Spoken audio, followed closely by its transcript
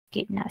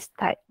Okay, nak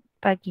start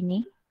pagi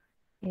ni.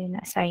 Dia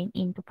nak sign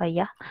in tu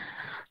payah.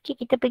 Okay,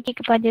 kita pergi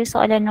kepada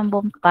soalan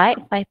nombor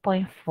 4,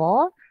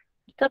 5.4.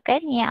 Itu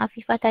kan yang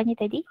Afifah tanya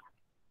tadi?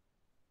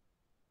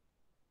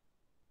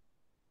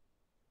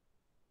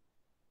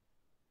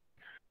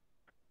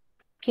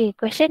 Okay,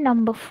 question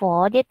number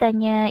 4. Dia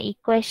tanya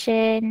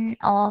equation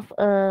of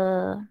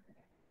a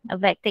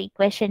vector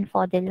equation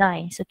for the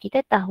line. So,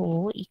 kita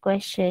tahu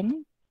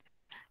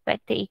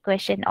vector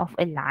equation of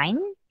a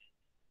line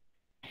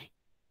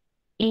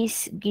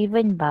is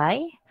given by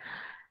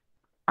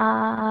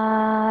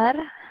R,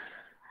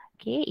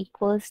 okay,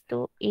 equals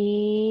to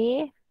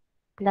A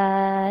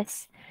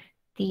plus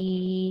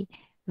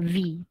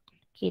TV.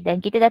 Okay, dan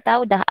kita dah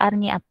tahu dah R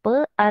ni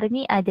apa. R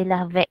ni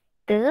adalah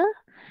vektor.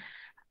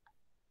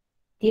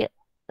 Dia,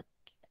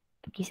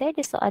 okay, saya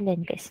ada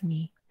soalan kat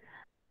sini.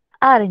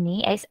 R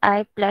ni,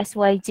 XI plus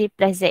YJ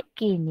plus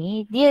ZK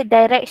ni, dia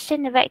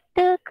direction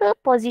vector ke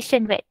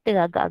position vector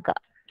agak-agak?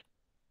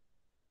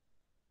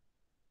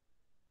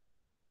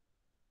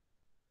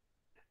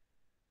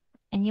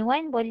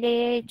 Anyone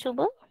boleh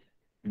cuba?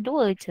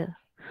 Dua je.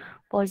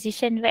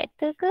 Position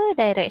vector ke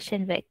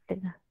direction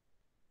vector?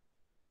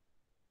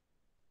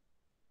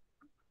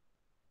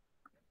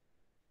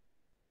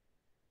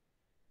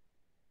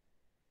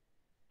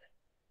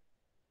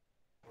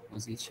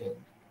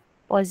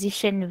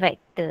 Position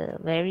vector.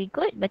 Very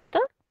good.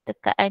 Betul.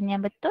 Tekaan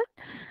yang betul.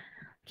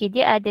 Okay,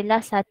 dia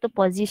adalah satu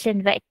position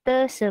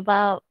vector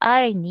sebab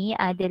R ni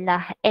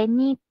adalah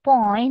any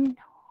point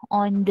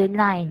on the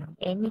line.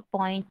 Any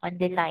point on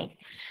the line.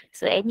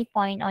 So, any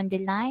point on the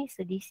line.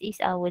 So, this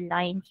is our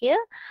line here.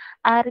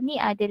 R ni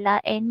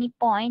adalah any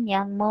point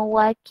yang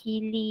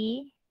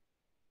mewakili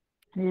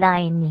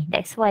line ni.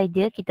 That's why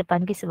kita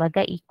panggil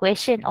sebagai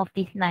equation of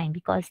this line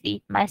because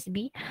it must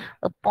be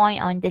a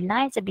point on the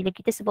line. So, bila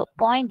kita sebut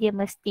point, dia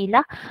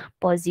mestilah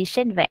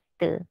position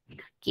vector.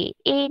 Okay,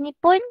 A ni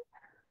pun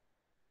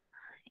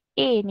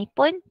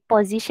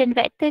position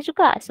vector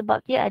juga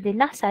sebab dia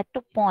adalah satu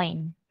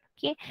point.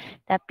 Okay,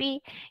 tapi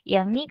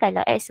yang ni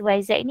kalau X, Y,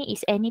 Z ni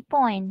is any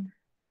point.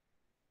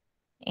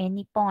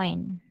 Any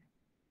point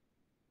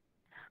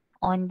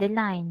on the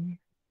line.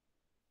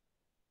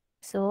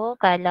 So,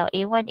 kalau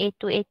A1,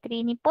 A2, A3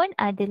 ni pun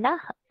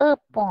adalah a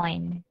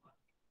point.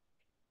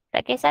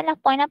 Tak kisahlah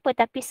point apa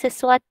tapi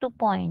sesuatu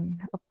point.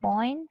 A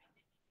point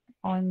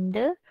on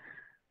the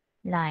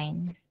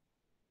line.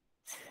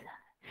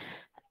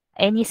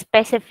 Any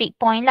specific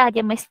point lah,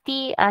 dia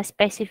mesti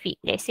specific.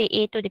 Let's say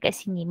A tu dekat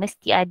sini,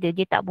 mesti ada.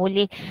 Dia tak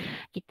boleh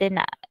kita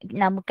nak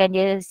namakan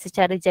dia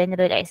secara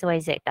general X, Y,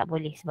 Z. Tak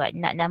boleh sebab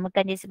nak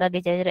namakan dia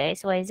sebagai general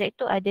X, Y, Z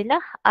tu adalah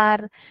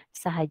R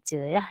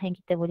sahajalah yang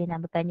kita boleh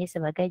namakan dia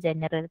sebagai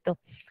general tu.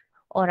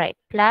 Alright,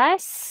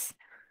 plus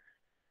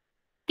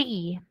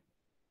T.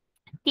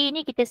 T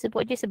ni kita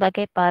sebut dia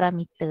sebagai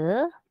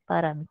parameter.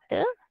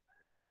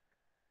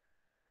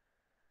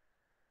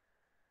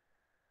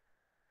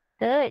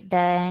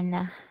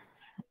 Dan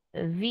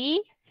V,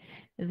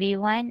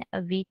 V1,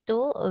 V2,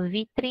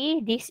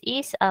 V3, this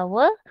is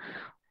our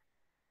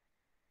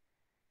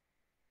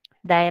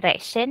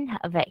direction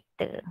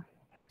vector.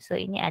 So,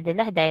 ini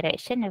adalah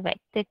direction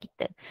vector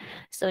kita.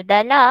 So,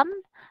 dalam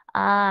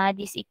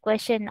this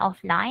equation of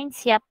line,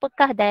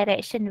 siapakah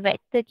direction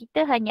vector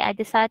kita? Hanya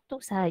ada satu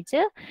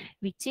sahaja,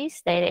 which is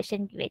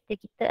direction vector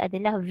kita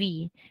adalah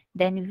V.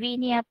 Dan V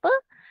ni apa?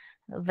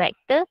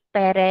 Vector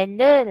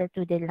parallel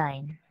to the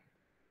line.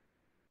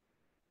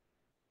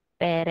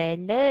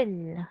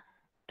 Parallel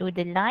to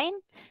the line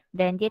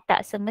dan dia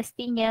tak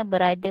semestinya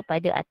berada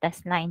pada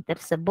atas line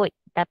tersebut.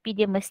 Tapi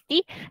dia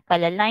mesti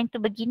kalau line tu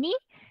begini,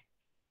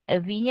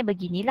 V-nya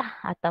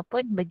beginilah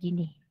ataupun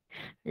begini.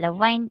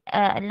 Line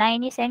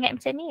ni saya ingat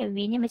macam ni,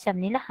 V-nya macam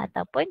ni lah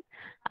ataupun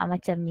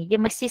macam ni. Dia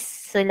mesti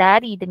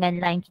selari dengan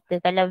line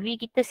kita. Kalau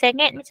V kita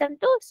sengit macam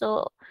tu,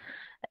 so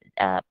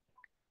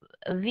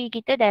V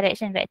kita,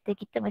 direction vector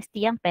kita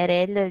mesti yang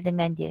parallel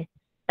dengan dia.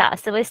 Tak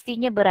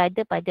semestinya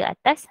berada pada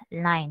atas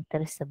line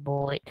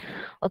tersebut.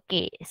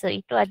 Okay, so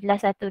itu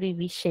adalah satu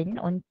revision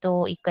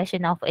untuk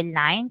equation of a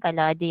line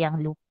kalau ada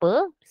yang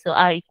lupa. So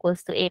R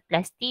equals to A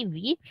plus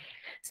TV.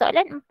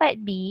 Soalan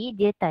 4B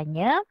dia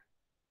tanya,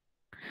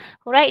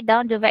 write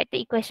down the vector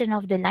equation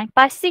of the line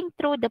passing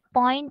through the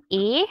point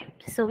A.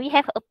 So we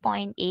have a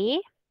point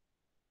A,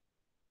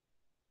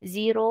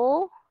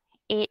 0,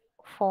 8,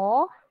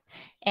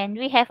 4 and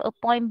we have a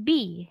point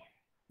B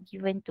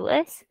given to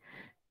us.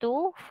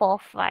 2, 4,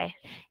 5.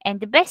 And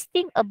the best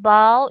thing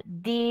about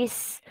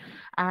this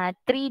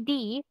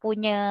 3D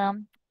punya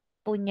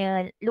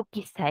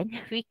lukisan,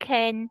 we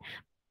can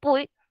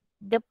put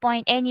the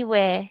point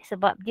anywhere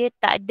sebab dia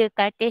tak ada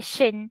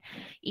Cartesian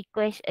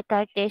equation,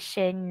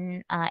 Cartesian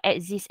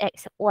axis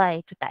x,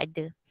 y tu tak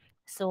ada.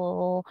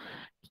 So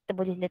kita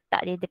boleh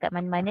letak dia dekat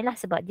mana-mana lah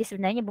sebab dia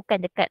sebenarnya bukan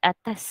dekat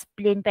atas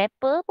plain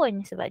paper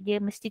pun sebab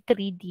dia mesti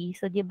 3D.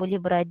 So dia boleh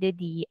berada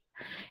di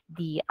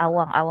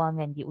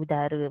awang-awangan, di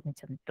udara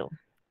macam tu.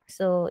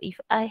 So if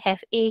I have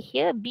A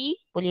here,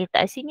 B boleh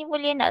letak sini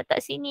boleh, nak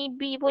letak sini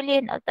B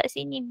boleh, nak letak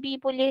sini B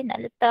boleh, nak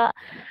letak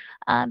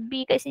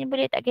B kat sini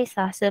boleh, tak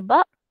kisah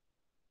sebab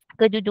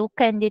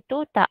kedudukan dia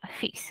tu tak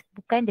fix.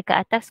 Bukan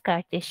dekat atas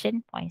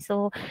Cartesian point.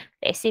 So,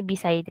 let's say B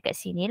saya dekat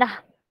sini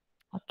lah.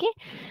 Okay.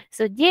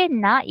 So, dia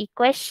nak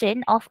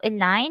equation of a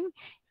line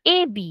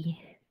AB.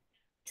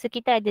 So,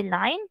 kita ada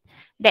line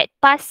that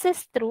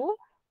passes through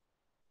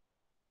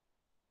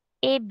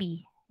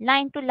AB.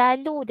 Line tu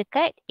lalu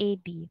dekat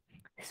AB.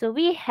 So,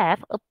 we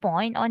have a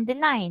point on the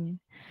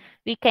line.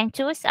 We can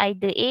choose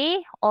either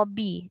A or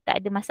B. Tak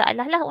ada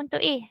masalah lah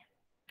untuk A.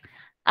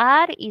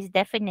 R is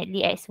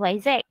definitely X, Y,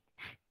 Z.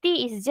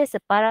 T is just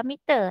a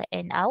parameter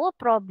and our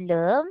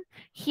problem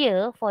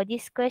here for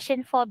this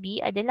question for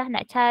B adalah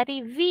nak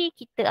cari V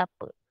kita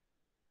apa.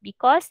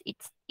 Because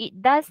it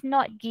does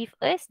not give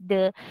us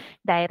the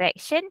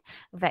direction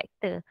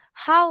vector.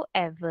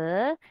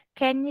 However,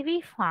 can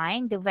we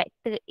find the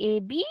vector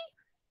AB?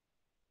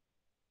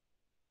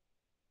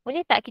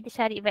 Boleh tak kita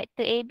cari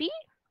vector AB?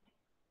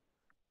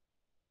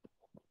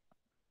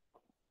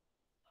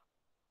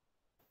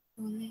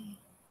 Boleh.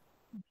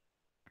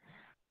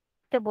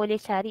 Kita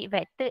boleh cari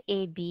vektor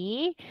AB.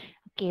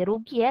 Okey,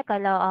 rugi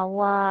kalau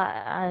awak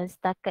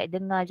setakat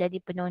dengar jadi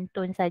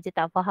penonton saja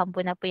tak faham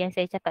pun apa yang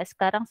saya cakap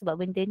sekarang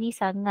sebab benda ni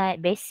sangat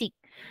basic,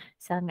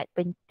 sangat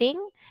penting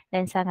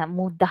dan sangat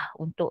mudah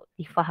untuk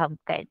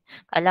difahamkan.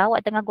 Kalau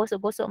awak tengah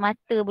gosok-gosok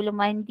mata, belum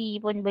mandi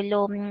pun,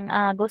 belum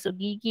gosok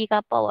gigi ke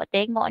apa, awak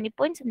tengok ni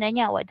pun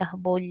sebenarnya awak dah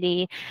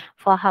boleh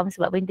faham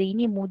sebab benda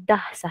ini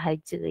mudah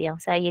sahaja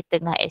yang saya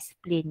tengah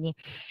explain ni.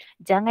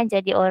 Jangan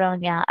jadi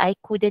orang yang I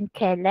couldn't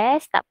care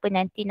less, tak apa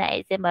nanti nak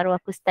exam baru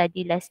aku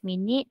study last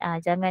minute.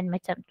 Jangan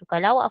macam tu.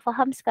 Kalau awak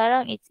faham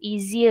sekarang, it's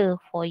easier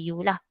for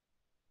you lah.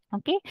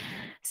 Okay,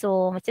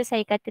 so macam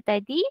saya kata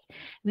tadi,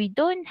 we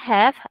don't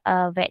have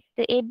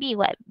vector AB,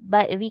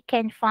 but we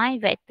can find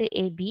vector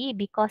AB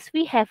because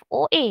we have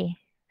OA.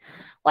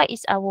 What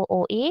is our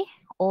OA?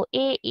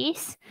 OA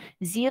is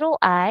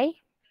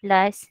 0i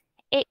plus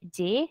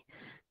 8j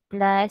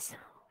plus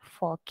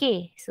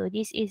 4k. So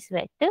this is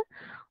vector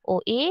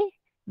OA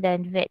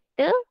dan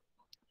vektor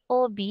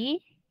OB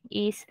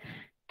is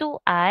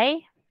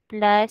 2i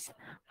plus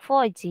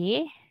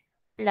 4j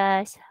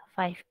plus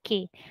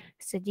 5k.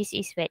 So this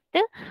is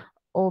vector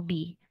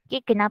OB.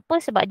 Okay, kenapa?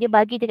 Sebab dia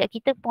bagi dekat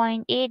kita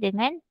point A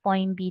dengan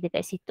point B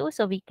dekat situ.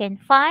 So we can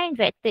find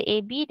vector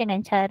AB dengan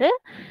cara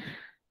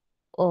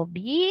OB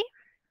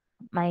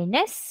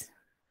minus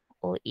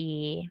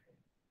OA.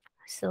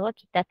 So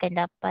kita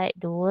akan dapat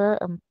 2,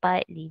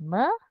 4,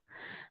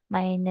 5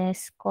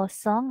 minus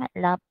 0,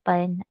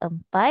 8,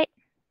 4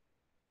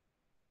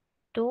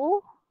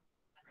 2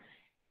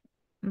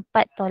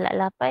 4 tolak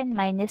 8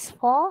 minus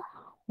 4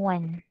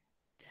 1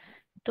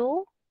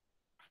 2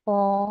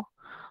 4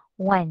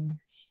 1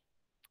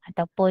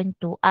 ataupun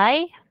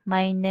 2i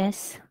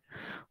minus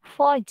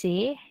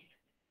 4j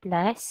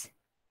plus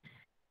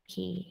k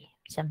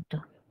macam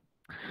tu.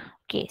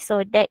 Okay,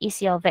 so that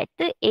is your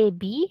vector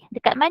AB.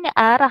 Dekat mana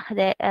arah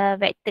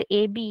vector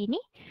AB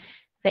ni?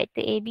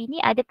 Vector AB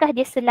ni adakah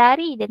dia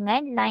selari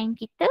dengan line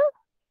kita?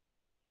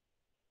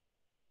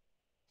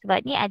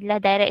 Sebab ni adalah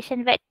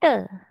direction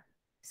vector.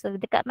 So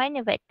dekat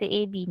mana vector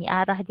AB ni?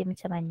 Arah dia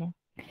macam mana?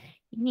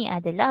 Ini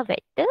adalah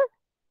vector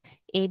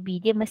AB.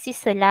 Dia mesti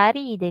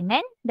selari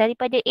dengan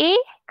daripada A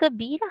ke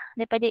B lah.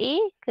 Daripada A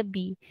ke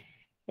B.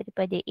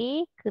 Daripada A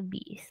ke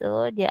B.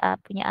 So dia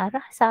punya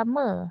arah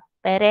sama.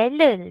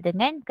 Parallel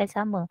dengan, bukan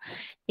sama.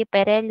 Dia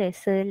parallel,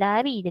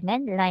 selari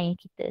dengan line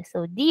kita.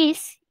 So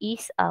this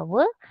is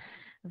our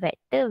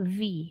vector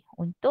V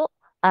untuk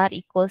R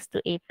equals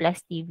to A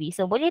plus TV.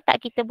 So boleh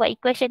tak kita buat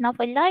equation of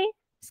a line?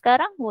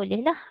 Sekarang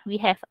boleh lah. We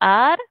have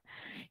R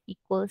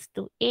equals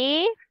to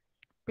A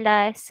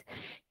plus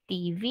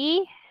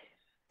TV.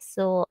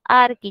 So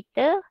R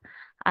kita,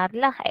 R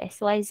lah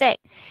X, Y, Z.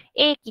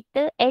 A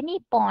kita any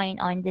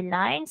point on the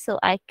line. So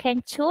I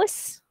can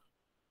choose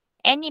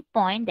any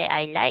point that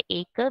I like.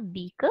 A ke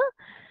B ke.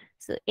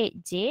 So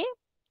 8J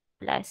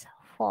plus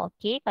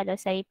 4K. Kalau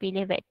saya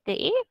pilih vektor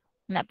A,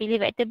 nak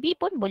pilih vektor B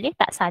pun boleh,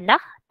 tak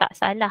salah. Tak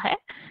salah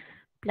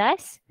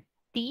Plus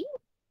T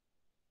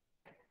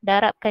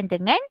darabkan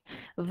dengan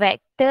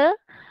vektor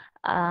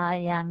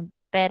yang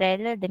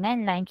parallel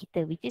dengan line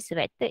kita, which is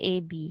vector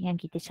AB yang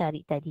kita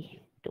cari tadi.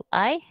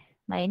 2i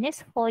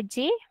minus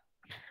 4j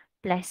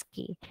plus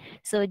k.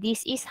 So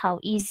this is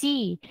how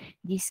easy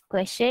this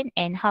question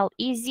and how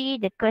easy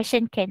the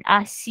question can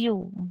ask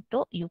you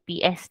untuk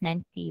UPS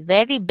nanti.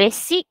 Very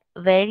basic,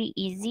 very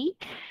easy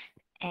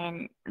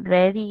and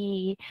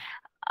very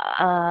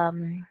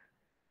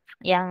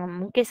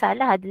yang mungkin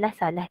salah adalah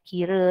salah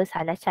kira,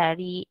 salah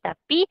cari.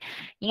 Tapi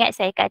ingat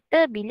saya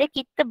kata bila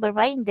kita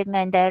bermain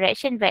dengan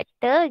direction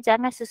vector,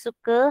 jangan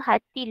sesuka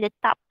hati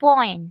letak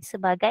point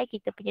sebagai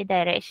kita punya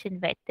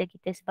direction vector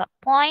kita. Sebab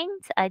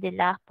points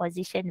adalah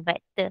position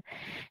vector.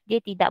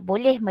 Dia tidak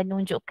boleh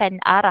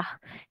menunjukkan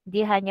arah.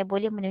 Dia hanya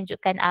boleh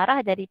menunjukkan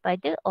arah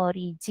daripada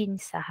origin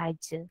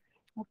sahaja.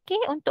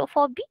 Okey, untuk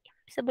 4B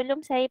sebelum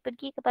saya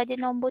pergi kepada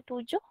nombor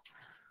 7.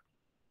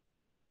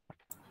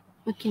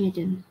 Okey,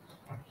 Madam.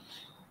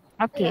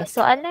 Okey,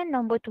 soalan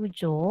nombor 7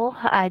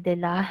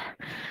 adalah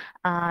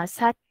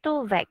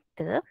satu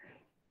vektor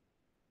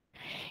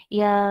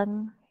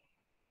yang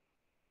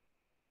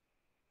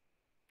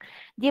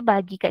dia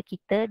bagi kat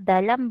kita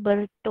dalam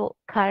bentuk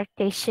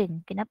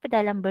Cartesian. Kenapa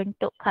dalam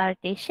bentuk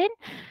Cartesian?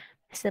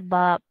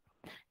 Sebab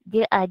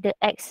dia ada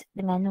X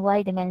dengan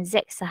Y dengan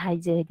Z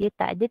sahaja. Dia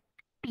tak ada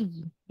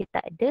P. Dia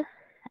tak ada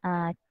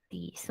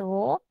T.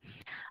 So,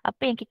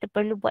 apa yang kita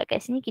perlu buat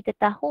kat sini, kita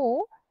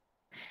tahu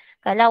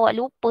kalau awak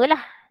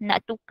lupalah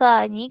nak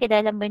tukar ni ke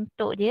dalam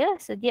bentuk dia.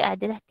 So, dia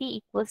adalah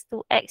T equals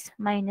to X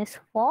minus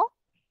 4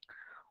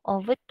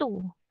 over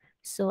 2.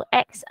 So,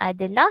 X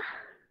adalah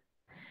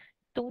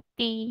 2T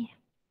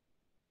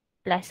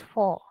plus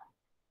 4.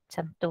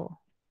 Macam tu.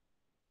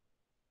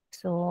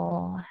 So,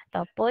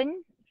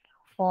 ataupun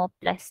 4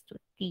 plus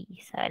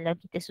 2T. Soalan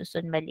kita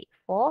susun balik.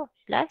 4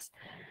 plus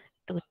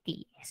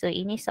 2T. So,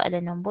 ini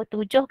soalan nombor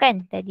 7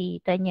 kan tadi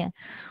tanya.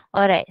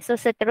 Alright. So,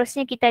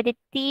 seterusnya kita ada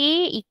T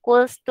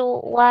equals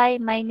to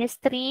Y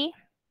minus 3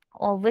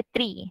 over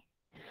 3.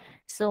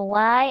 So,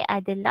 Y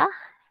adalah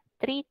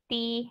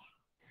 3T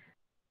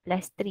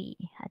plus 3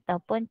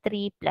 ataupun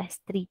 3 plus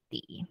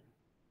 3T.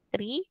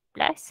 3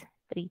 plus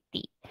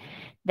 3T.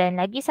 Dan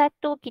lagi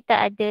satu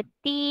kita ada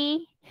T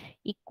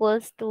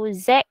equals to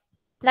Z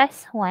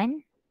plus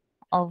 1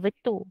 over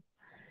 2.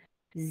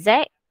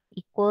 Z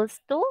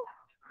equals to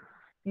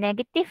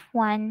negative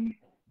 1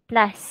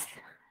 plus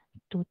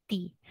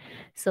 2T.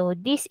 So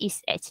this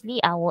is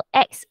actually our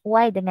X,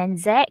 Y dengan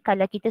Z.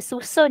 Kalau kita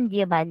susun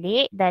dia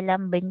balik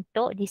dalam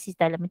bentuk, this is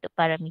dalam bentuk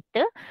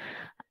parameter.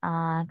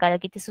 Kalau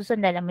kita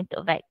susun dalam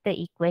bentuk vector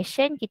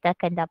equation, kita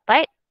akan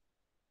dapat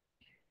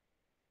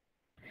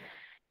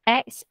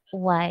X,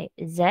 Y,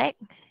 Z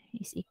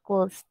is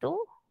equals to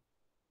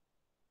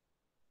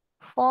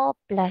 4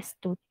 plus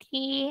 2T,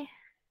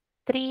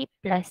 3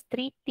 plus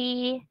 3T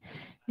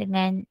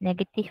dengan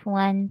negative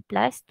 1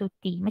 plus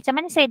 2T. Macam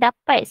mana saya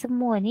dapat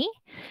semua ni?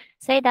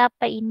 Saya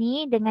dapat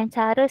ini dengan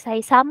cara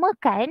saya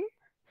samakan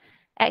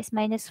X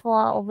minus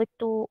 4 over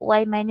 2,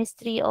 Y minus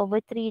 3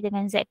 over 3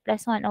 dengan Z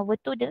plus 1 over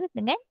 2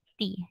 dengan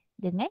T.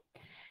 Dengan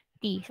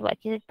T. Sebab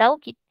kita tahu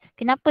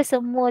kenapa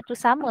semua tu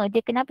sama.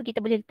 Dia kenapa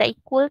kita boleh letak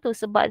equal tu.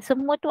 Sebab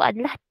semua tu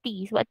adalah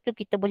T. Sebab tu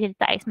kita boleh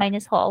letak X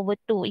minus 4 over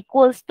 2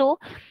 equals to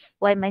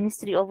Y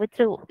minus 3 over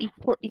 2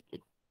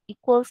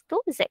 equals to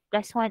Z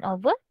plus 1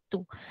 over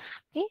 2.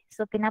 Okay.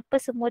 So kenapa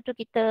semua tu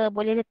kita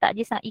boleh letak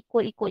je sama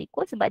equal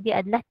sebab dia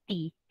adalah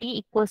T.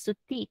 T equals to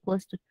T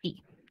equals to T.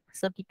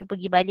 So kita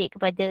pergi balik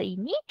kepada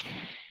ini.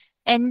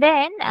 And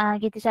then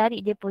kita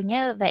cari dia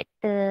punya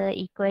vector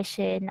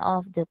equation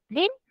of the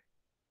plane.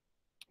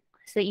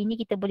 So ini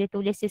kita boleh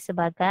tulis dia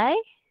sebagai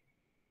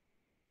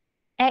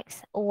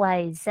X, Y,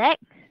 Z.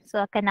 So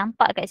akan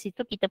nampak kat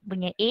situ kita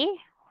punya A,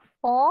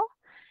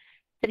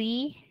 4,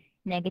 3,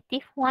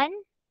 negative 1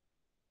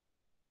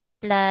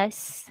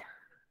 plus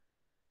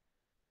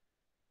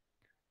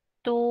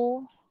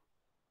 2,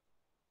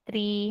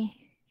 3,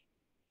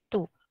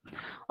 2.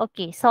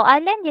 Okay,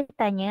 soalan dia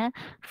tanya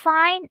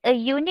find a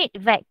unit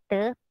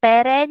vector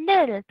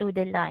parallel to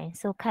the line.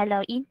 So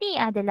kalau ini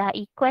adalah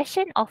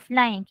equation of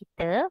line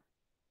kita,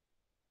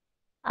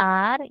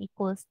 R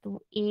equals to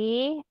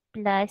A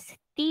plus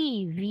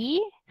TV.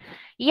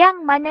 Yang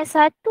mana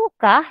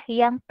satukah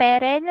yang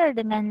parallel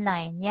dengan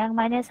line? Yang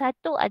mana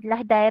satu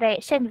adalah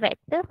direction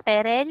vector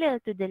parallel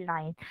to the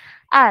line?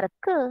 R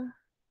ke?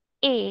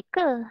 A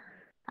ke?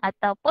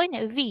 Ataupun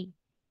V?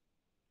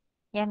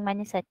 Yang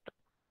mana satu?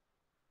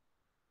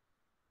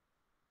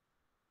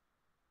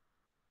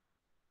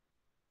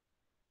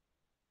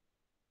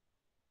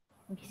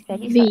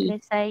 Sekali V.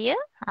 soalan saya,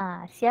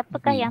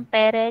 siapakah yang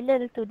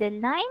parallel to the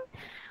line?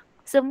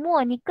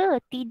 Semua ni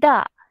ke?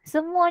 Tidak.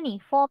 Semua ni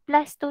 4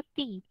 plus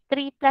 2T,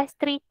 3 plus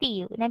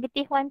 3T,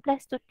 negative 1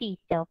 plus 2T.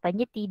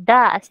 Jawapannya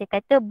tidak. Saya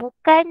kata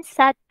bukan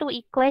satu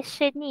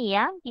equation ni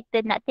yang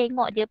kita nak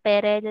tengok dia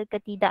parallel ke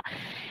tidak.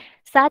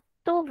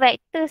 Satu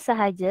vektor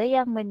sahaja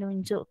yang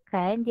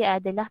menunjukkan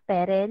dia adalah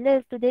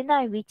parallel to the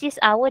line, which is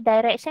our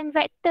direction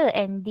vector,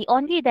 and the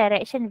only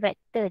direction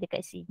vector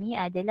dekat sini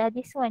adalah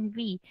this one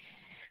V,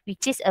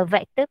 which is a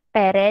vector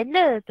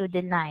parallel to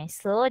the line.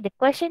 So the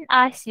question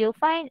asks you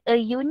find a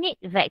unit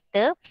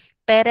vector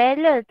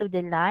parallel to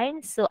the line.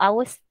 So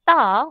our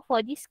star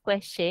for this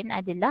question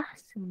adalah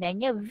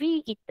sebenarnya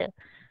V kita.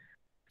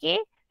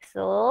 Okay.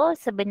 So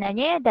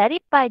sebenarnya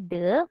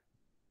daripada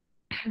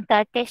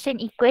Cartesian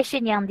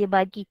equation yang dia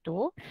bagi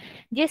tu,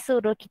 dia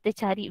suruh kita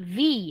cari V.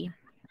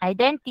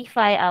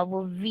 Identify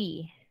our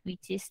V,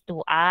 which is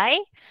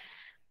 2I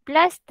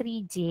plus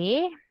 3J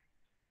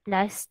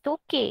plus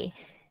 2K.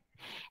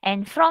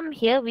 And from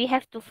here, we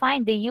have to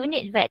find the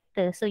unit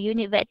vector. So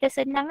unit vector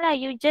senang lah.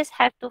 You just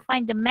have to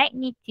find the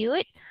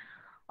magnitude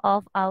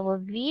of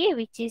our V,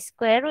 which is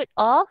square root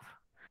of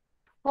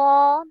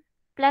 4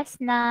 plus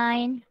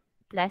 9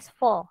 plus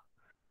 4.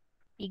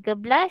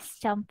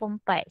 13 campur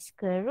 4,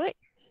 square root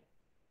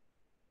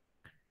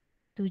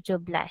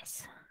 17.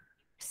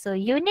 So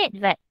unit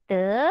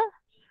vector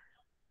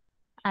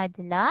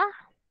adalah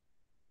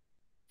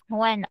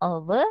 1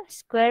 over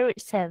square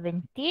root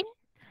 17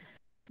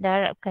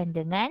 darabkan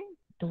dengan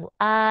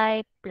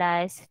 2i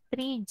plus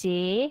 3j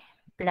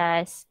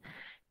plus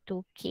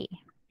 2K.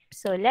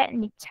 So let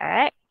me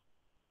check.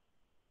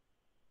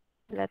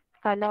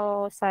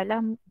 Kalau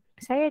salah,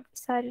 saya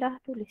salah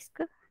tulis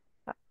ke?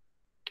 Tak.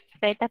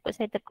 Saya takut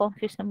saya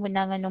terconfuse nombor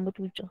 6 dengan nombor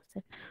 7.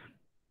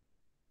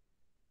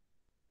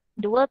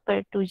 2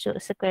 per 7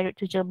 square root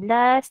 17,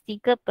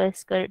 3 per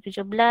square root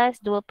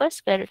 17, 2 per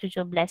square root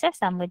 17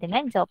 sama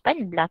dengan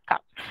jawapan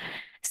belakang.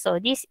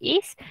 So this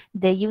is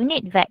the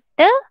unit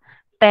vector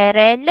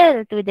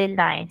parallel to the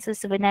line. So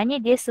sebenarnya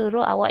dia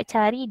suruh awak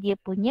cari dia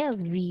punya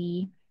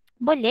V.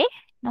 Boleh?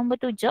 Nombor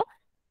 7?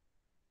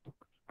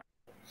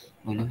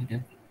 Boleh ada.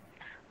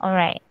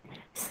 Alright.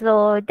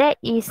 So that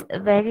is a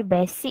very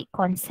basic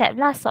concept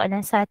lah.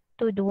 Soalan 1,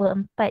 2,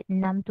 4,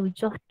 6,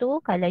 7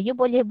 tu. Kalau you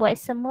boleh buat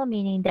semua,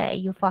 meaning that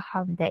you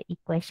faham the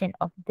equation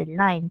of the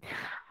line.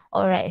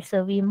 Alright,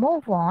 so we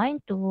move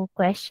on to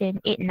question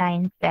 8,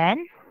 9,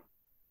 10,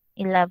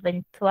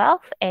 11, 12.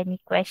 Any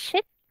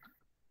question?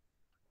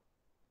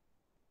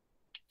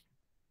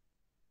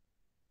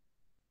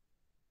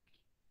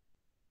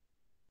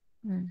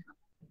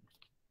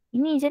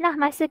 Ini je lah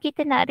masa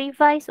kita nak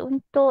revise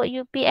untuk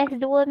UPS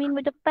 2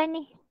 minggu depan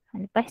ni.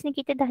 Lepas ni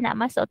kita dah nak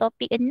masuk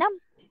topik 6.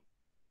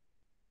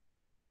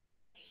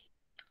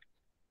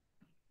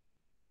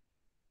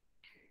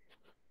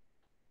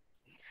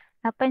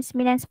 8,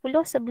 9,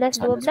 10, 11,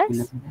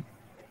 12.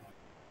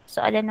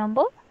 Soalan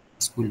nombor?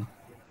 10.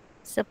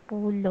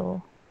 10.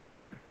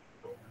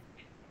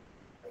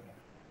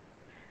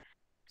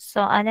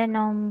 Soalan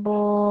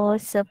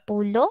nombor 10.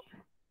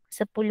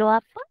 10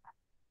 apa?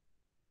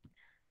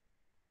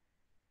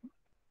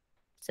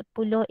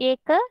 10A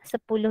ke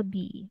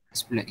 10B?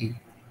 10A.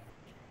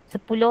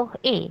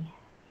 10A.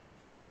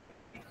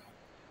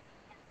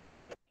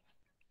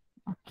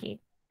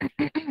 Okey.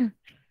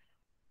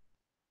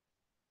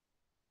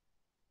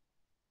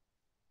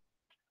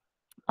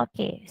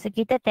 Okay, so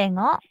kita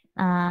tengok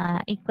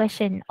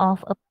equation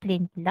of a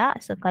plane pula.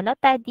 So kalau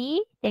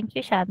tadi, thank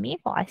you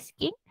Syami for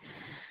asking.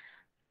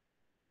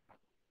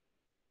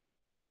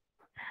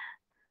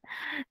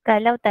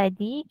 Kalau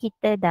tadi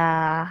kita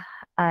dah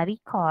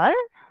recall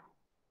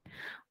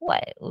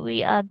what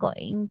we are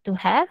going to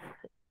have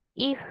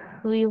if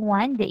we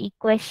want the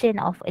equation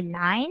of a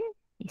line.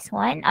 This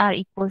one R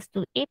equals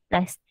to A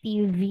plus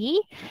TV.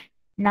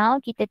 Now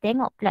kita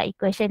tengok pula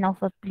equation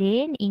of a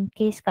plane in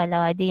case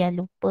kalau ada yang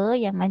lupa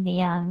yang mana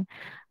yang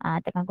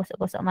tengah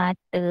gosok-gosok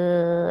mata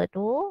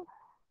tu.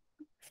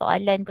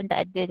 Soalan pun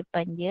tak ada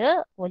depan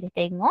dia. Boleh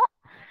tengok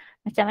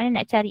macam mana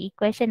nak cari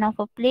equation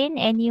of a plane.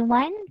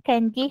 Anyone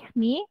can give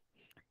me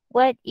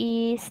what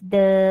is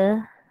the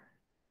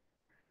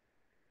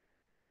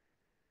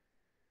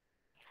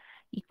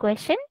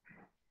equation?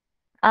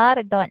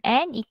 R dot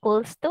N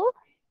equals to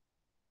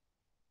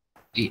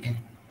AN.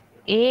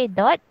 A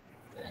dot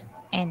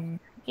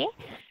N. Okay.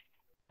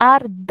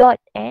 R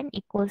dot N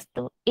equals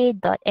to A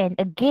dot N.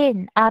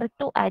 Again,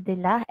 R2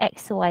 adalah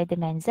X, Y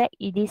dengan Z.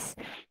 It is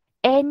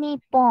any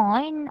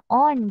point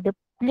on the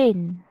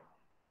plane.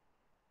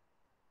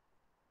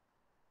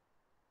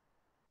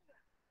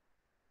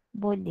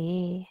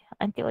 Boleh.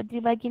 Aunty Audrey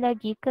bagi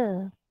lagi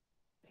ke?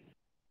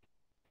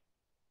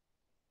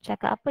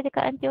 Cakap apa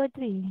dekat Aunty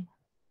Audrey?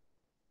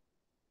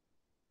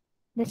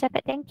 Dia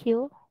cakap thank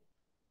you.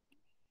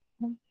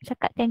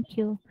 Cakap thank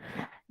you.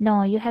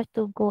 No, you have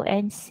to go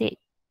and say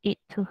it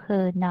to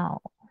her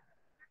now.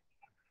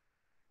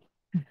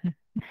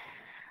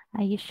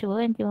 Are you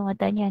sure? Nanti mama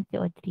tanya Aunty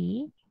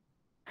Audrey.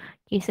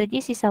 Okay, so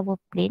this is our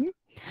plane.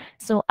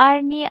 So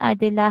R ni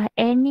adalah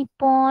any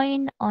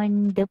point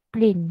on the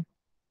plane.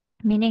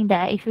 Meaning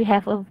that if we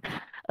have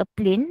a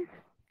plane,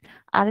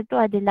 R tu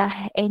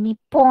adalah any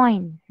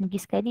point.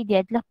 Lagi sekali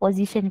dia adalah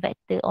position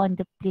vector on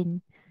the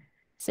plane.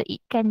 So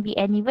it can be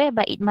anywhere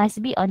but it must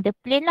be on the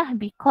plane lah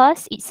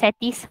because it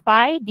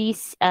satisfy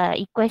this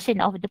equation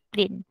of the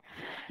plane.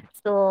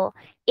 So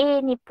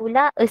A ni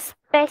pula a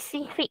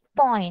specific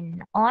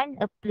point on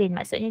a plane.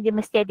 Maksudnya dia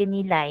mesti ada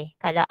nilai.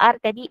 Kalau R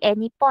tadi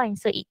any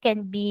point, so it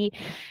can be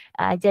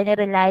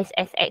generalized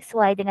as X,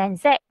 Y dengan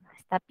Z.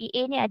 Tapi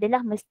A ni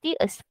adalah mesti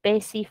a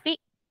specific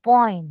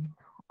point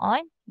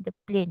on the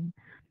plane.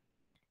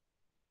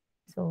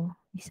 So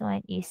this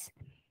one is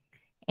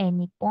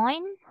any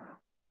point.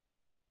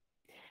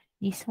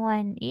 This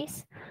one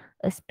is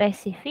a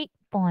specific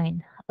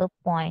point, a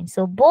point.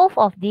 So both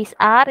of these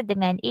R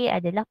dengan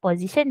A adalah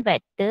position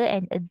vector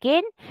and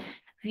again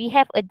we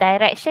have a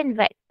direction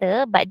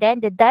vector but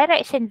then the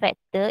direction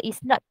vector is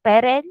not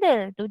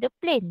parallel to the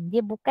plane. Dia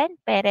bukan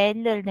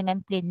parallel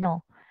dengan plane,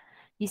 no.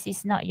 This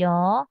is not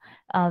your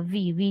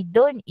V. We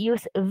don't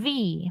use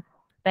V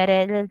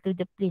parallel to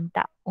the plane,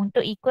 tak.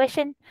 Untuk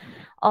equation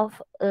of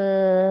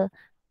a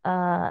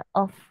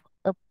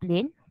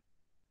plane,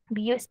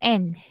 we use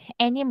N.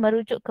 N ni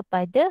merujuk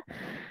kepada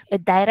a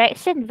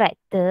direction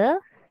vector.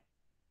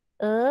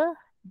 A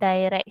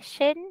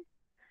direction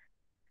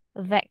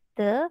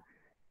vector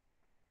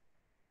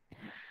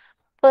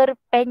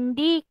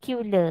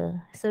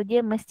perpendicular. So dia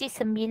mesti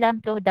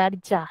 90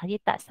 darjah. Dia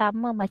tak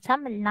sama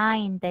macam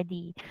line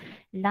tadi.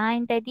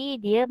 Line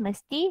tadi dia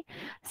mesti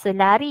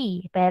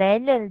selari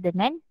parallel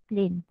dengan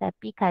plane.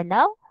 Tapi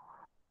kalau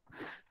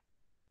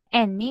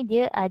N ni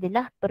dia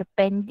adalah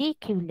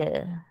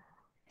perpendicular.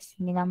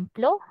 90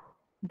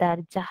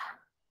 darjah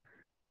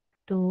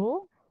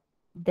to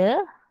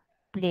the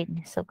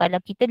plane. So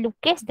kalau kita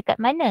lukis dekat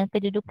mana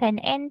kedudukan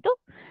N tu,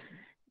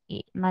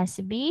 it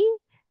must be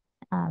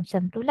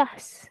macam tu lah.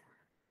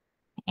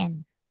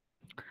 N.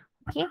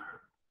 Okay.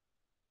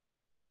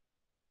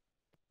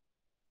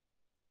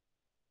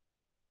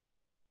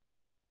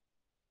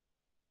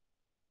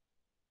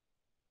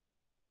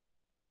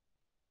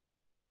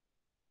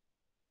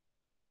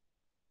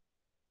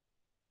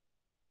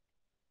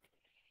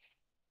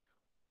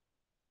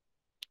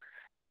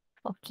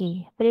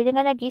 Okay. Boleh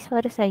dengar lagi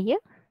suara saya?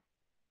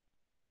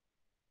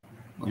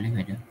 Boleh,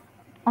 madam.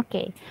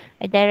 Okay.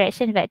 A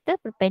direction vector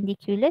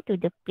perpendicular to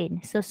the plane.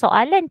 So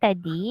soalan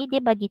tadi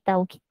dia bagi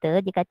tahu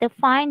kita, dia kata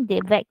find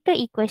the vector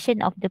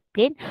equation of the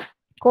plane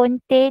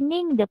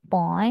containing the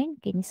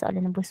point. Okay, ni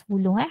soalan nombor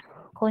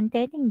 10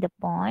 Containing the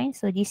point.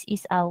 So this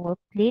is our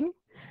plane.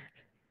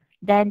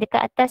 Dan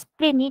dekat atas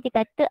plane ni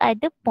dia kata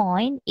ada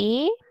point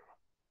A,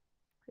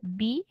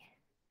 B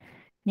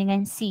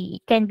dengan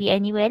C. It can be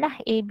anywhere lah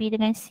A, B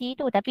dengan C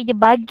tu. Tapi dia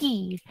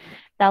bagi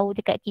tahu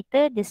dekat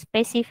kita the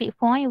specific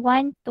point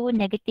 1 to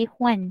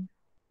 -1.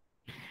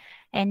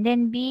 And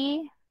then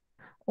B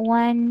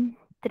 1,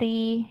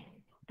 3,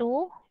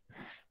 2.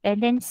 And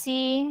then C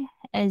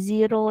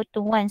 0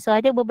 to 1. So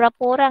ada beberapa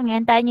orang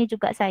yang tanya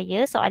juga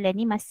saya soalan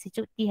ni masa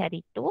cuti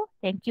hari tu.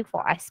 Thank you for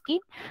asking.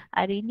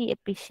 I really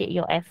appreciate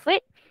your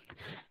effort.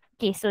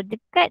 Okay, so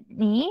dekat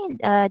ni,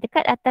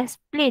 dekat atas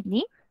plane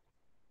ni,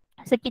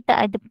 so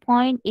kita ada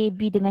point A,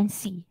 B dengan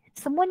C.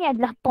 Semua ni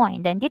adalah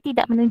point dan dia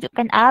tidak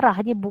menunjukkan arah.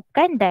 Dia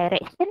bukan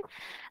direction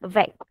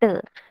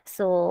vector.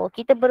 So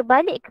kita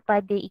berbalik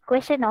kepada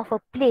equation of a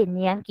plane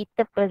yang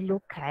kita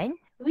perlukan.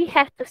 We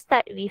have to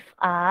start with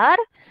R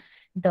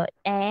dot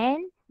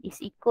N is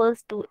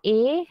equals to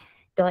A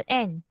dot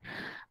N.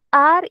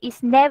 R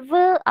is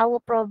never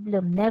our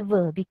problem,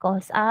 never,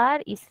 because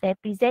R is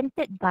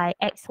represented by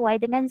X,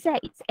 Y dengan Z.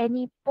 It's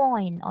any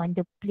point on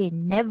the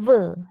plane,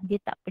 never.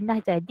 Dia tak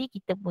pernah jadi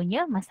kita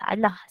punya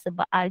masalah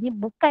sebab R ni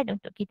bukan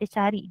untuk kita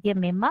cari. Dia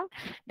memang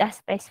dah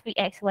spesifik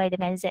X, Y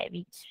dengan Z,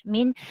 which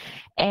mean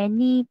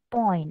any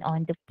point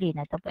on the plane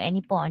ataupun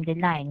any point on the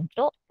line.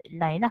 Untuk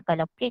line lah,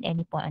 kalau plane,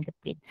 any point on the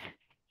plane.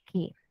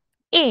 Okay.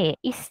 A,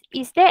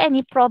 is there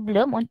any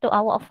problem untuk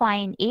awak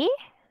find A?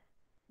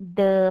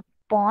 The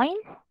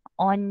point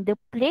on the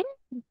plane,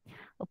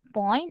 a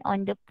point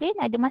on the plane,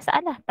 ada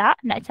masalah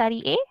tak nak cari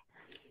A?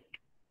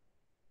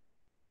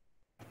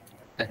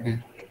 Tak ada.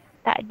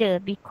 Tak ada,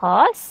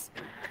 because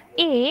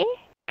A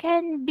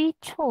can be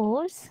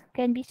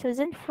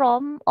chosen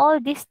from all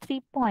these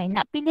 3 point.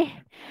 Nak pilih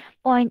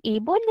point A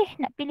boleh,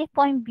 nak pilih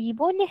point B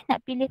boleh,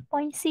 nak pilih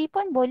point C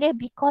pun boleh,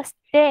 because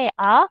there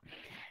are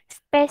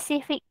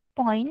specific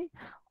point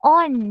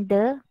on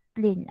the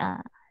plane.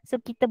 So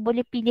kita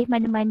boleh pilih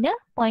mana-mana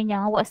point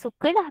yang awak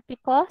suka lah,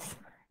 because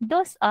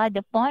those are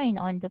the point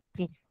on the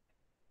plane.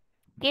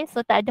 Okay,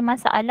 so tak ada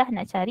masalah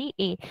nak cari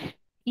A.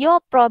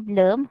 Your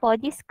problem for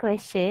this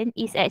question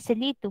is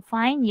actually to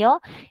find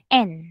your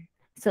N.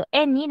 So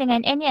N ni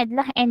dengan N ni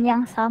adalah N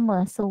yang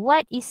sama. So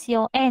what is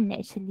your N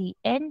actually?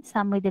 N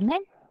sama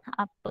dengan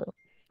apa?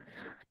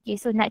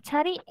 Okay, so nak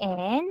cari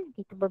N,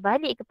 kita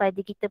berbalik kepada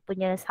kita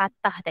punya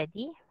satah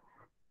tadi.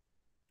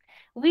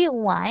 We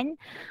want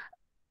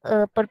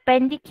a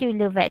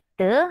perpendicular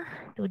vector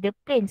to the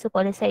plane. So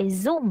kalau saya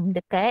zoom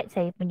dekat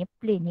saya punya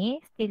plane ni,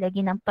 still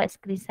lagi nampak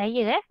skrin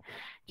saya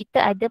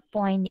kita ada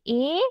point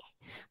A,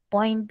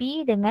 point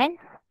B dengan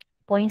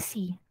point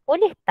C.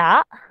 Boleh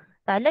tak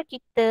kalau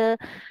kita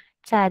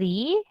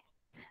cari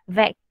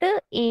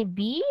vektor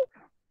AB,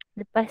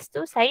 lepas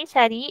tu saya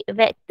cari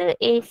vektor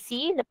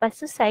AC, lepas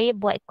tu saya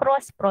buat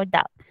cross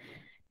product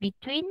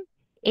between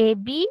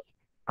AB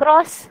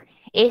cross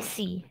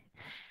AC.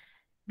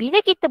 Bila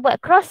kita buat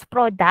cross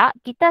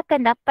product, kita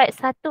akan dapat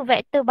satu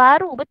vektor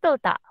baru, betul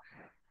tak?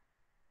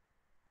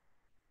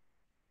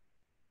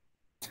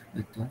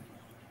 Betul.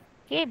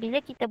 Okay, bila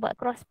kita buat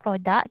cross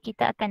product,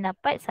 kita akan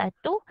dapat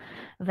satu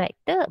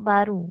vektor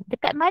baru.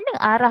 Dekat mana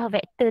arah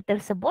vektor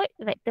tersebut,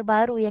 vektor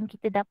baru yang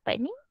kita dapat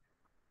ni?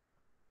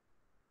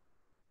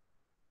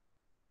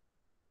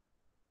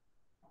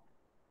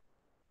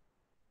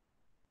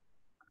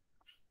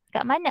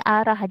 Dekat mana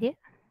arah dia?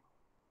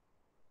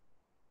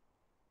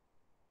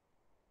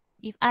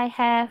 If I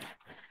have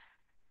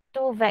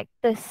two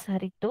vectors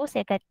hari tu,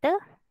 saya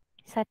kata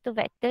satu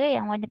vektor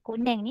yang warna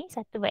kuning ni,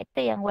 satu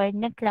vektor yang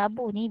warna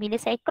kelabu ni, bila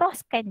saya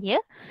crosskan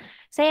dia,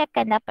 saya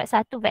akan dapat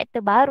satu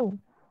vektor baru.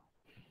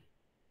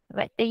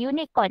 Vektor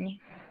unicorn ni.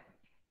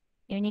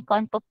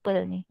 Unicorn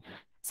purple ni.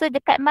 So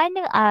dekat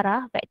mana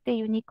arah vektor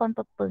unicorn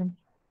purple ni?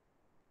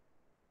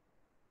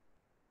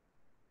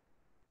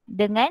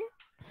 Dengan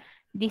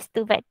these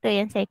two vector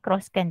yang saya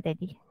crosskan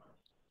tadi.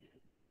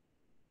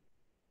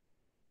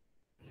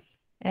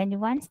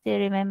 Anyone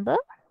still remember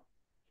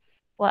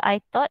what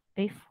I taught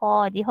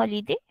before the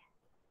holiday?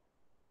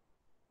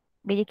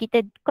 Bila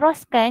kita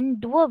crosskan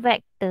dua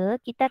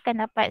vektor, kita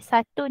akan dapat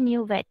satu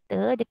new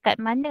vector. Dekat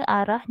mana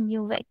arah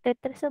new vector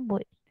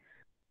tersebut?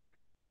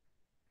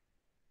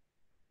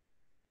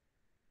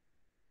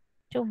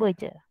 Cuba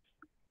je.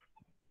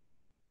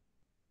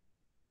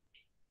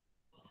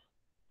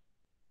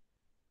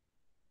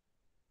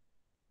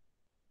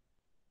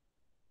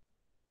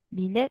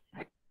 Bila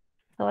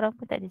seorang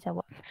pun tak ada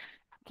jawab.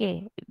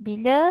 Okey,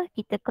 bila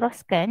kita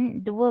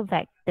crosskan dua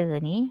vektor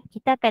ni,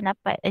 kita akan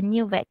dapat a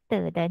new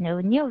vector dan a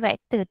new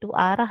vector tu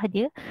arah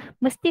dia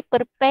mesti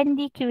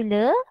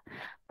perpendicular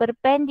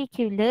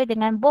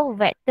dengan both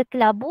vektor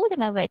kelabu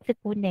dengan vektor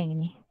kuning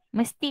ni.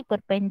 Mesti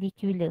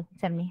perpendicular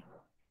macam ni.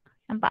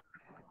 Nampak?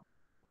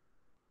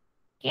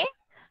 Okey.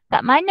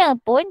 Kat mana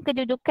pun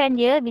kedudukan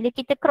dia bila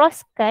kita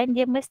crosskan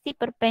dia mesti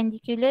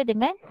perpendicular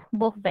dengan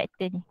both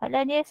vektor ni. Kalau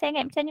dia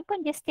sangat macam ni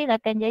pun dia still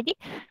akan jadi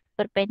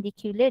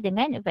perpendicular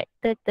dengan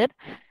vektor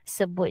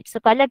tersebut.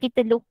 So kalau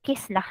kita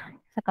lukis lah.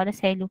 So kalau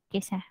saya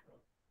lukis lah.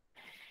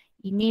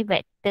 Ini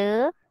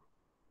vektor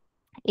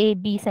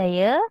AB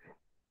saya.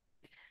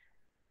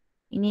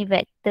 Ini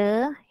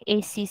vektor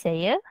AC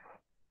saya.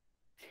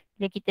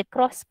 Bila kita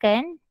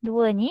crosskan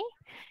dua ni,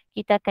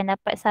 kita akan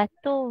dapat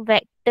satu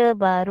vektor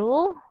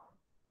baru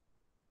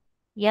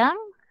yang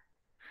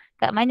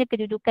kat mana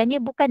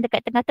kedudukannya bukan dekat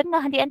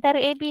tengah-tengah di antara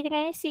AB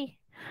dengan AC.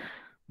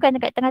 Bukan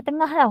dekat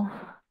tengah-tengah tau.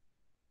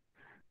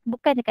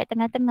 Bukan dekat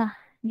tengah-tengah.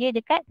 Dia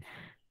dekat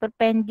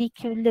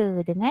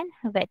perpendicular dengan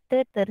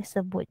vektor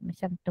tersebut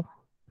macam tu.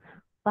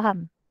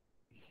 Faham?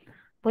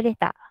 Boleh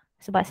tak?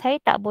 Sebab saya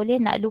tak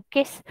boleh nak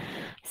lukis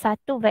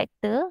satu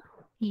vektor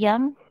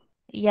yang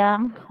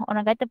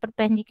orang kata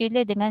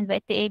perpendicular dengan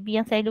vektor AB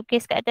yang saya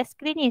lukis kat atas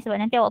skrin ni sebab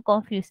nanti awak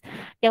confuse.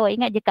 Nanti awak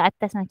ingat dia kat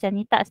atas macam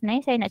ni. Tak,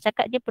 sebenarnya saya nak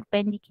cakap dia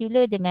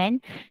perpendicular dengan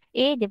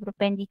A, dia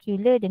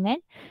perpendicular dengan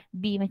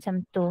B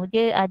macam tu.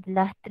 Dia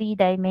adalah 3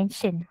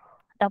 dimension.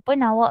 Ataupun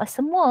awak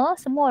semua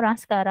orang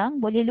sekarang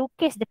boleh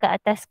lukis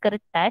dekat atas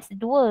kertas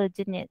dua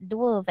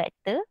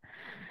vektor.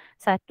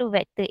 Satu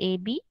vektor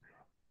AB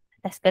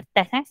atas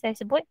kertas saya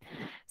sebut.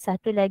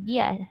 Satu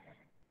lagi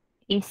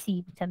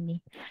AC macam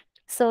ni.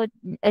 So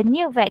a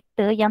new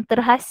vector yang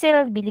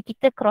terhasil bila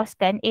kita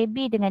crosskan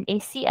AB dengan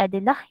AC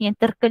adalah yang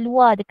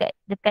terkeluar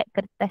dekat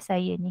kertas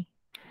saya ni.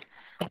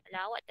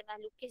 Kalau awak tengah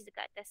lukis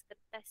dekat atas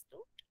kertas tu,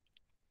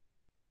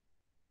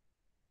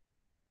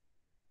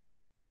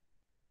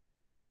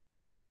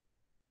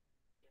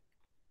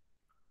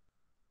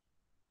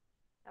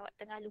 awak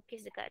tengah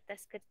lukis dekat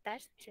atas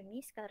kertas macam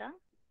ni sekarang.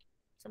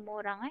 Semua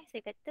orang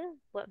saya kata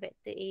buat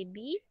vektor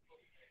AB,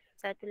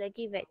 satu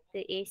lagi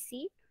vektor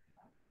AC.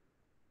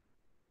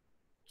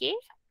 Okay,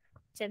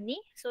 macam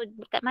ni. So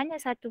dekat mana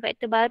satu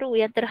vektor baru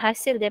yang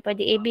terhasil daripada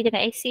AB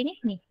dengan AC ni?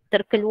 Ni,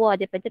 terkeluar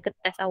daripada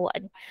kertas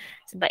awak ni.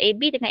 Sebab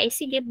AB dengan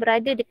AC dia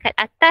berada dekat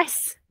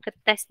atas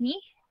kertas ni.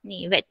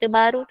 Ni, vektor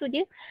baru tu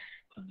dia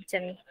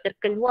macam ni,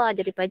 terkeluar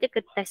daripada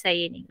kertas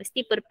saya ni.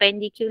 Mesti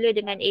perpendicular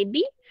dengan AB,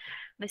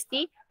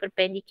 mesti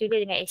perpendicular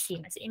dengan AC.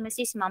 Maksudnya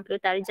mesti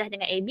 90 darjah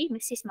dengan AB,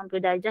 mesti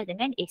 90 darjah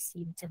dengan AC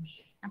macam ni.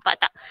 Nampak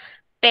tak?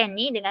 Pen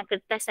ni dengan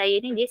kertas saya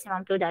ni dia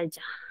 90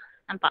 darjah.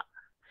 Nampak?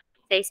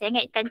 Saya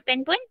sengitkan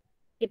pen pun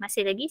dia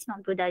masih lagi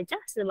 90 darjah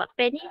sebab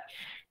pen ni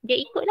dia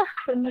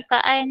ikutlah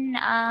permukaan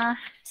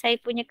saya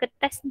punya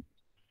kertas ni.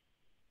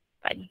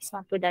 Nampak ni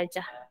 90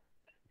 darjah.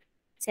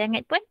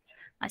 Sengit pun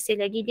masih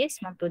lagi dia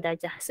 90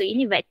 darjah. So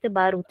ini vektor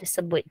baru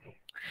tersebut.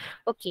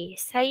 Okey,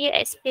 saya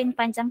explain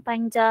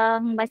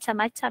panjang-panjang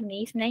macam-macam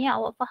ni. Sebenarnya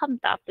awak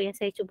faham tak apa yang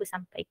saya cuba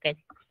sampaikan?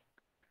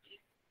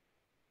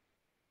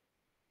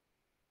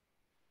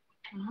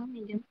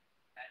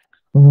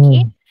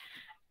 Okey.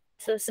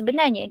 So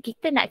sebenarnya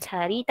kita nak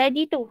cari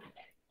tadi tu.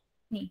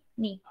 Ni.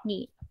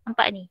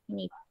 Nampak ni?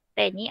 Ni.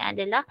 Pen ni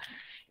adalah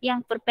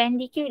yang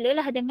perpendicular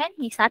lah dengan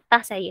ni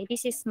satah saya.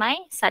 This is my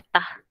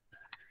satah.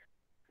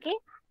 Okay.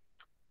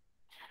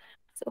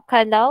 So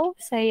kalau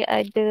saya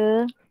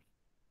ada,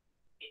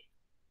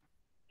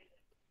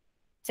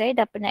 saya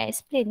dah pernah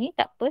explain ni,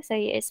 tak apa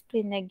saya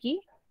explain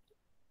lagi.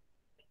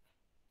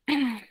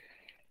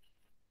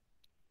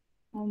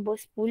 Nombor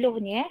 10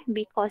 ni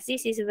because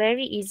this is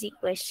very easy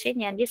question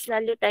yang dia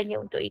selalu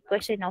tanya untuk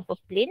equation of a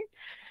plane.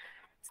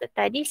 So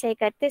tadi saya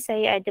kata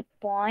saya ada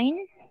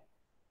point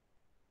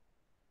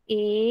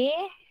A,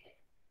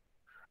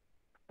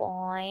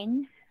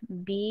 point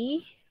B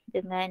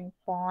dengan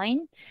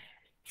point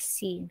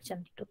C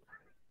macam tu.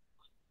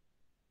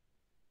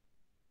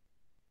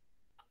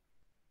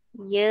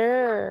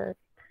 Ya.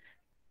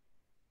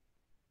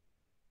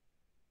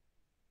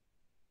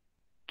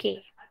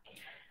 Okay.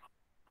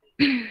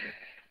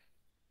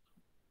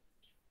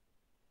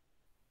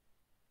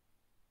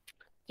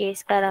 Okay,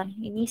 sekarang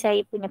ini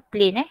saya punya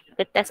plane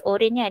kertas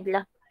oren ni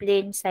adalah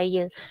plane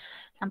saya.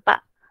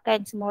 Nampak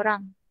kan semua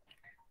orang?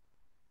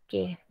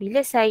 Okay,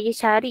 bila saya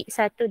cari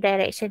satu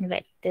direction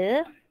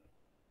vector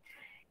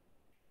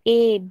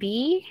A, B,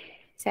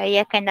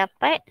 saya akan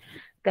dapat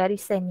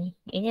garisan ni.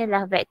 Ini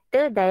adalah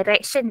vector,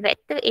 direction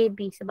vector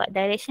AB sebab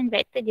direction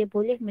vector dia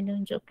boleh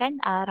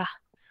menunjukkan arah.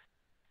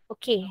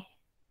 Okay,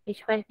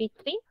 H5,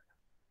 P3.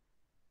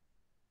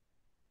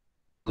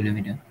 Boleh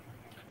beda.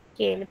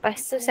 Okay, lepas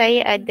tu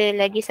saya ada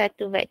lagi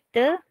satu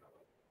vektor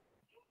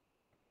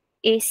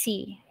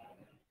AC.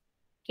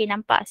 Okay,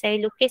 nampak saya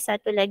lukis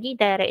satu lagi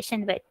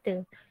direction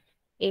vector.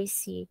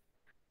 AC.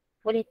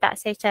 Boleh tak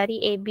saya cari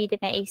AB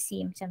dengan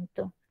AC macam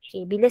tu?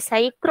 Okay, bila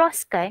saya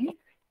crosskan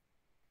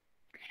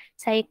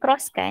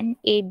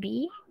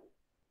AB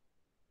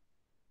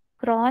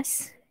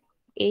cross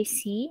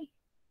AC,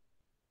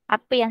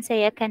 apa yang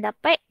saya akan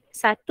dapat?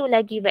 Satu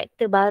lagi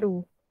vektor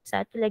baru.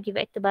 Satu lagi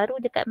vektor baru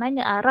dekat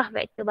mana arah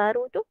vektor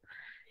baru tu?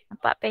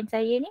 Nampak pen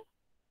saya ni?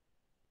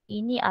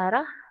 Ini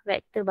arah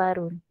vektor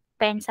baru.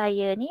 Pen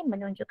saya ni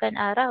menunjukkan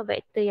arah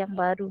vektor yang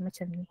baru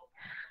macam ni.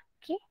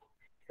 Okay.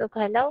 So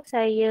kalau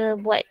saya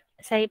buat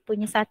saya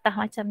punya satah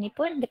macam ni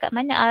pun, dekat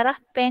mana arah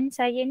pen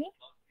saya ni?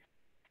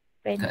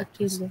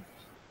 Perpendicular.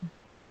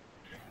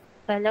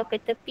 Kalau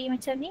ke tepi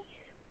macam ni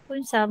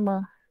pun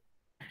sama.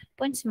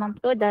 Pun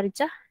 90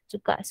 darjah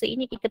juga. So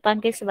ini kita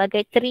panggil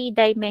sebagai 3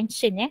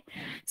 dimension ya.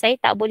 Saya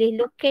tak boleh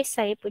lukis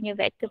saya punya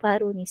vektor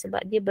baru ni sebab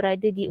dia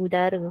berada di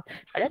udara.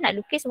 Kalau nak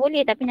lukis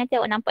boleh tapi nanti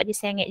awak nampak dia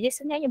sengit. Dia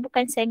sebenarnya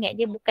bukan sengit.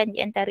 Dia bukan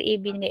di antara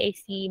AB dengan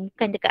AC.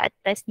 Bukan dekat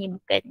atas ni.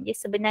 Bukan. Dia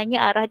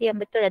sebenarnya arah dia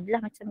yang betul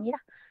adalah macam ni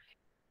lah.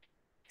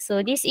 So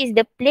this is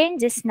the plane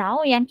just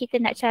now yang kita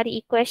nak cari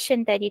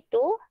equation tadi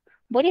tu.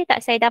 Boleh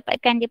tak saya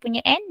dapatkan dia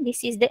punya end?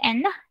 This is the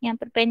end lah.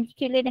 Yang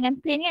perpendicular dengan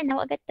plane kan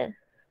awak kata.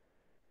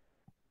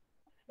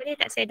 Boleh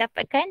tak saya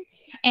dapatkan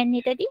end ni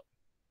tadi?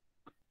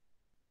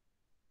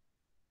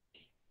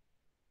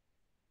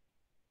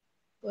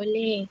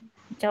 Boleh.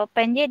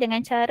 Jawapan dia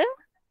dengan cara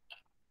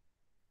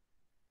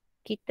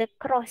kita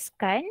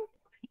crosskan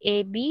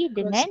AB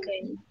dengan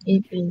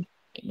AB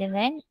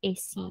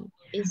AC.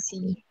 AC.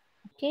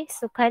 Okay,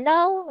 so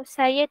kalau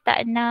saya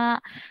tak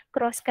nak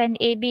crosskan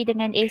AB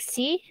dengan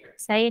AC,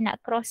 saya nak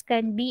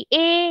crosskan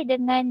BA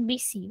dengan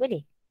BC,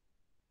 boleh?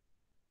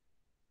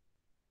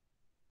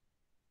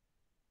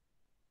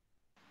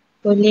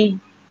 Boleh.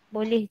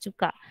 Boleh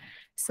juga.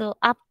 So,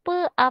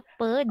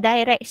 apa-apa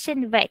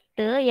direction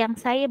vector yang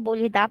saya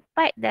boleh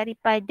dapat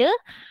daripada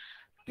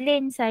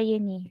plane saya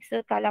ni.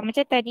 So, kalau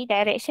macam tadi,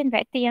 direction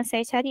vector yang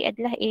saya cari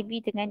adalah AB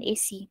dengan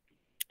AC.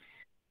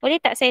 Boleh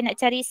tak saya nak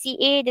cari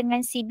CA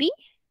dengan CB?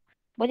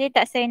 Boleh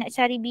tak saya nak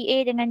cari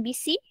BA dengan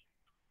BC?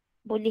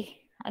 Boleh.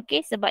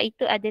 Okay, sebab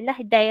itu adalah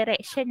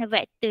direction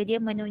vector.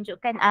 Dia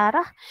menunjukkan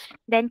arah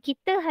dan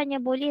kita hanya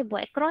boleh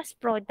buat cross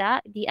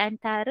product di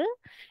antara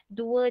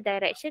dua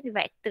direction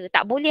vector.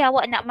 Tak boleh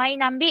awak nak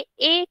main ambil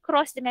A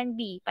cross dengan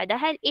B.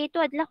 Padahal A tu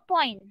adalah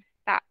point.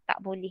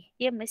 Tak boleh.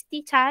 Dia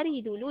mesti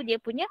cari dulu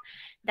dia punya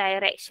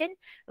direction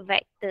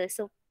vector.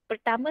 So,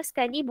 pertama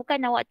sekali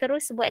bukan awak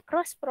terus buat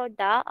cross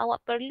product.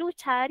 Awak perlu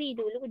cari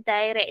dulu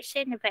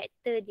direction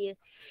vector dia.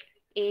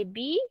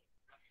 AB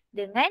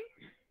dengan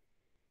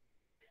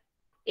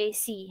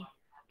AC.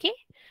 Okay.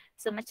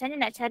 So macam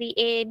mana nak cari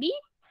AB?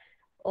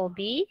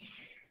 OB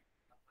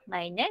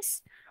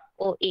minus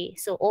OA.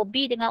 So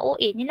OB dengan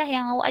OA inilah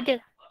yang awak ada.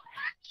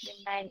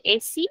 Dengan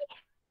AC,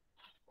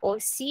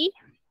 OC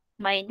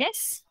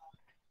minus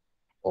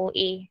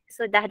OA.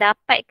 So dah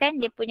dapat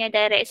kan dia punya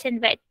direction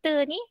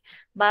vector ni.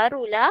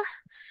 Barulah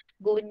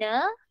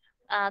guna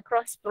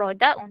cross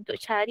product untuk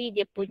cari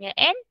dia punya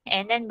N.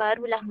 And then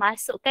barulah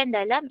masukkan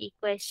dalam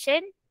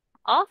equation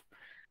of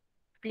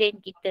plane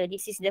kita.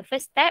 This is the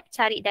first step,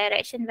 cari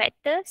direction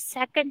vector.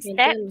 Second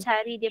step, Madam,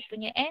 cari dia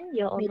punya end.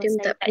 Ya Allah, Madam saya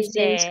tak tak present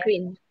share.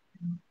 screen.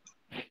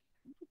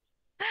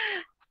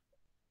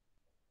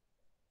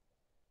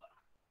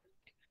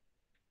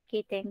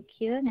 Okay, thank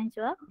you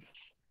Najwa.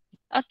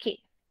 Okay.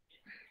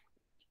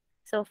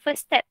 So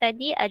first step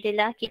tadi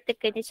adalah kita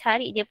kena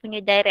cari dia punya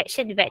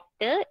direction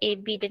vector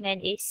AB dengan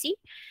AC.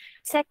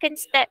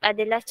 Second step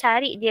adalah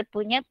cari dia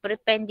punya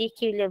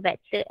perpendicular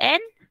vector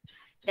N.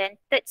 Dan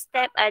third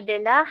step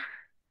adalah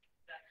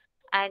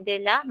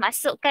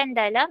masukkan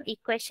dalam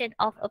equation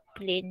of a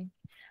plane.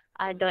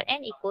 R dot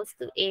N equals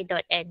to A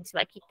dot N.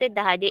 Sebab kita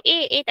dah ada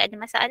A tak ada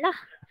masalah.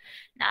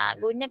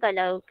 Nak guna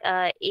kalau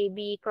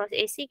AB cross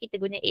AC, kita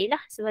guna A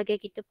lah sebagai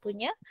kita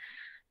punya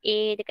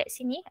A dekat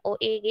sini,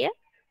 OA dia.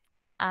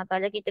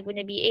 Kalau kita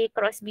guna BA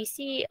cross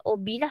BC,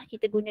 OB lah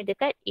kita guna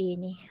dekat A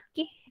ni.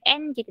 Okay,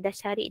 N kita dah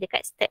cari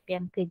dekat step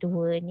yang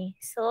kedua ni.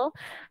 So,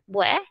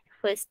 buat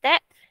first step,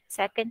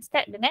 second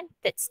step dengan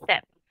third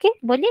step. Okay,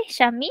 boleh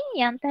Syami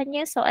yang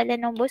tanya soalan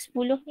nombor 10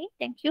 ni?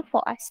 Thank you for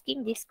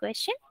asking this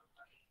question.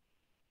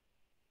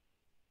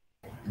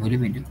 Boleh,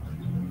 madam.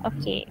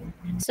 Okay.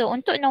 So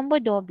untuk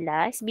nombor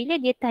 12,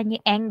 bila dia tanya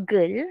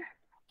angle,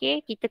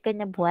 okay, kita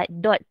kena buat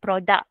dot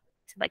product.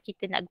 Sebab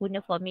kita nak guna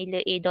formula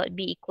A dot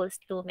B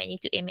equals to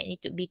magnitude A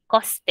magnitude B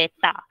cos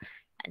theta.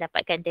 Nak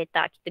dapatkan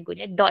theta, kita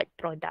guna dot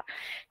product.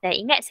 Dan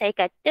ingat saya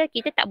kata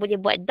kita tak boleh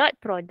buat dot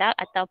product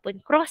ataupun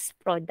cross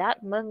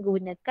product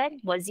menggunakan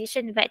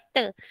position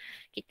vector.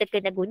 Kita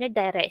kena guna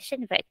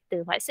direction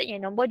vector. Maksudnya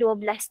nombor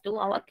 12 tu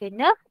awak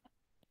kena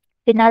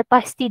kenal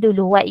pasti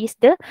dulu what is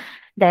the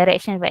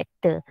direction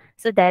vector.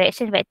 So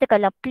direction vector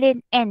kalau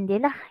plane N dia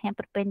lah yang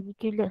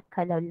perpendicular.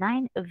 Kalau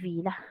line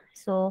V lah.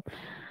 So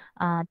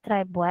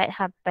try buat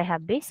sampai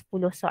habis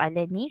 10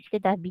 soalan ni.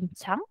 Kita dah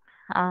bincang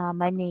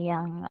mana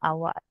yang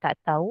awak tak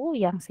tahu,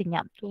 yang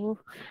senyap tu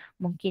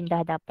mungkin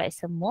dah dapat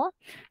semua.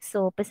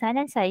 So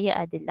pesanan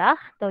saya adalah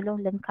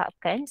tolong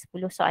lengkapkan 10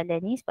 soalan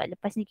ni sebab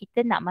lepas ni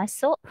kita nak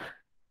masuk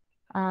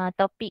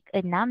topik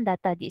 6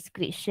 data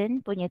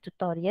description punya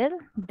tutorial,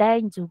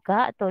 dan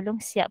juga tolong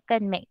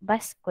siapkan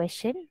Macbus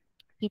question.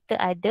 Kita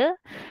ada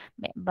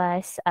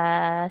Macbus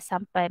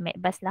sampai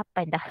Macbus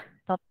 8 dah.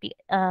 Topik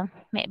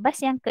Macbus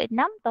yang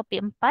ke-6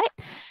 topik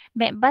 4,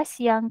 Macbus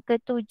yang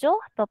ke-7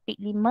 topik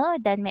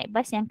 5 dan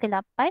Macbus yang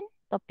ke-8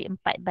 topik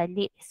 4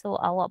 balik. So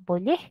awak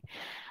boleh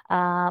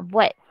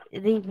buat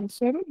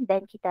revision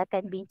dan kita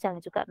akan bincang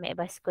juga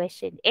Macbus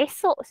question.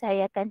 Esok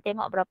saya akan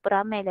tengok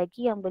berapa ramai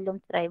lagi yang belum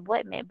try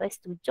buat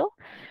Macbus 7,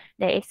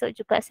 dan esok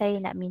juga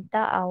saya nak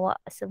minta awak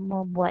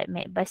semua buat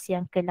Macbus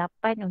yang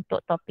ke-8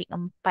 untuk topik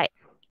 4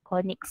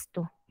 Connects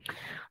tu.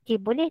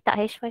 Okey, boleh tak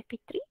H5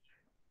 Fitri?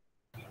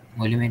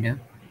 Boleh, madam.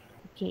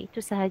 Okey,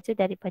 itu sahaja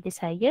daripada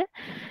saya.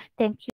 Thank you.